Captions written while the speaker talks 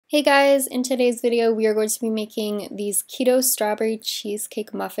Hey guys, in today's video we are going to be making these Keto Strawberry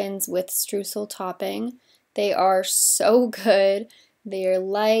Cheesecake Muffins with streusel topping. They are so good. They are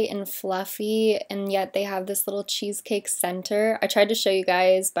light and fluffy, and yet they have this little cheesecake center. I tried to show you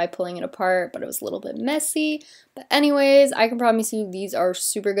guys by pulling it apart, but it was a little bit messy. But anyways, I can promise you these are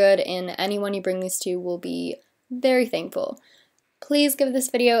super good, and anyone you bring these to will be very thankful. Please give this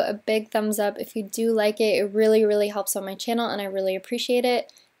video a big thumbs up if you do like it. It really helps on my channel, and I really appreciate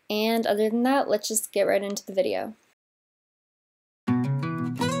it. And other than that, let's just get right into the video.